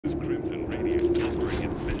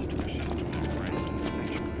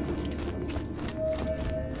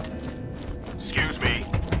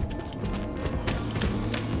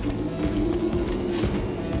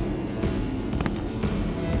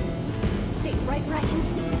right where I can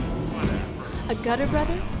see you. A gutter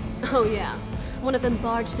brother? Oh yeah. One of them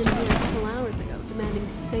barged in here a couple hours ago, demanding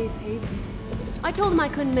safe haven. I told him I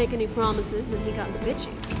couldn't make any promises, and he got bitchy.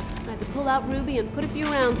 I had to pull out Ruby and put a few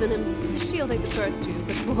rounds in him. Shielding the first two,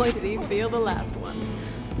 but boy did he feel the last one.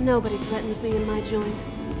 Nobody threatens me in my joint.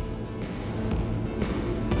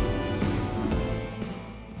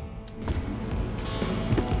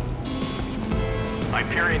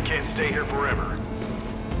 Hyperion can't stay here forever.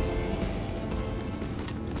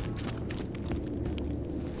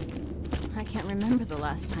 I can't remember the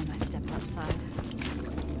last time I stepped outside.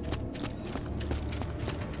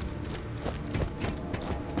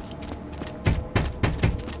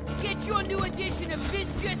 Get your new edition of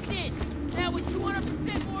This Just In! Now with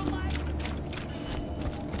 200% more life!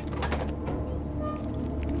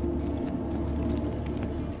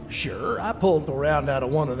 Sure, I pulled the round out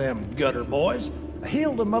of one of them gutter boys. I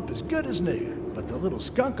healed him up as good as new, but the little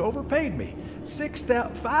skunk overpaid me.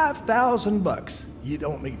 $5,000. You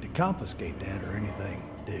don't need to confiscate that or anything,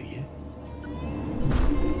 do you?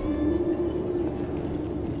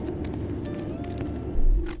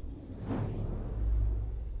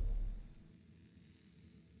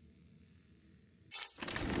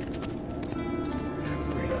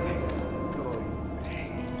 Everything's going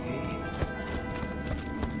hazy.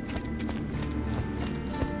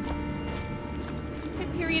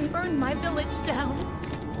 Hyperion burned my village down.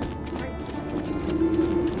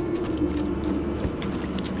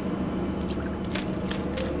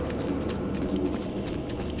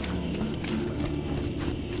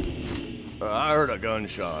 I heard a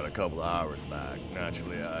gunshot a couple of hours back.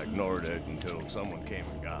 Naturally, I ignored it until someone came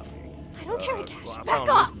and got me. I don't carry cash. Well, I Back found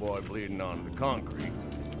off! this boy bleeding onto the concrete.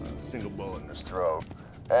 A single bullet in his throat.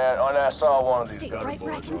 And I saw one of these Stay gutter right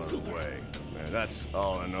where I boys can run see you. away. Man, that's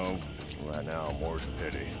all I know. Right now, more's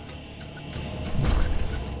pity.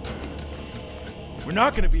 We're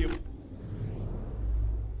not gonna be able...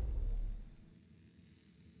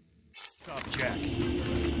 Stop, Jack.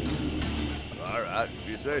 All right, if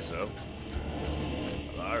you say so.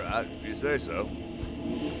 All right, if you say so.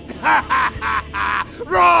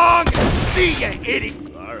 Wrong! See ya,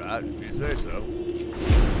 idiot! All right, if you say so.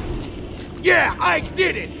 Yeah, I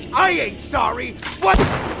did it! I ain't sorry! What?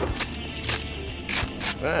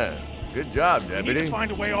 Man, good job, We need deputy. to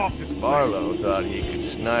find a way off this place. Barlow thought he could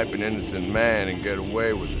snipe an innocent man and get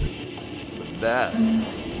away with it. But that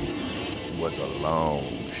was a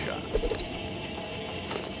long shot.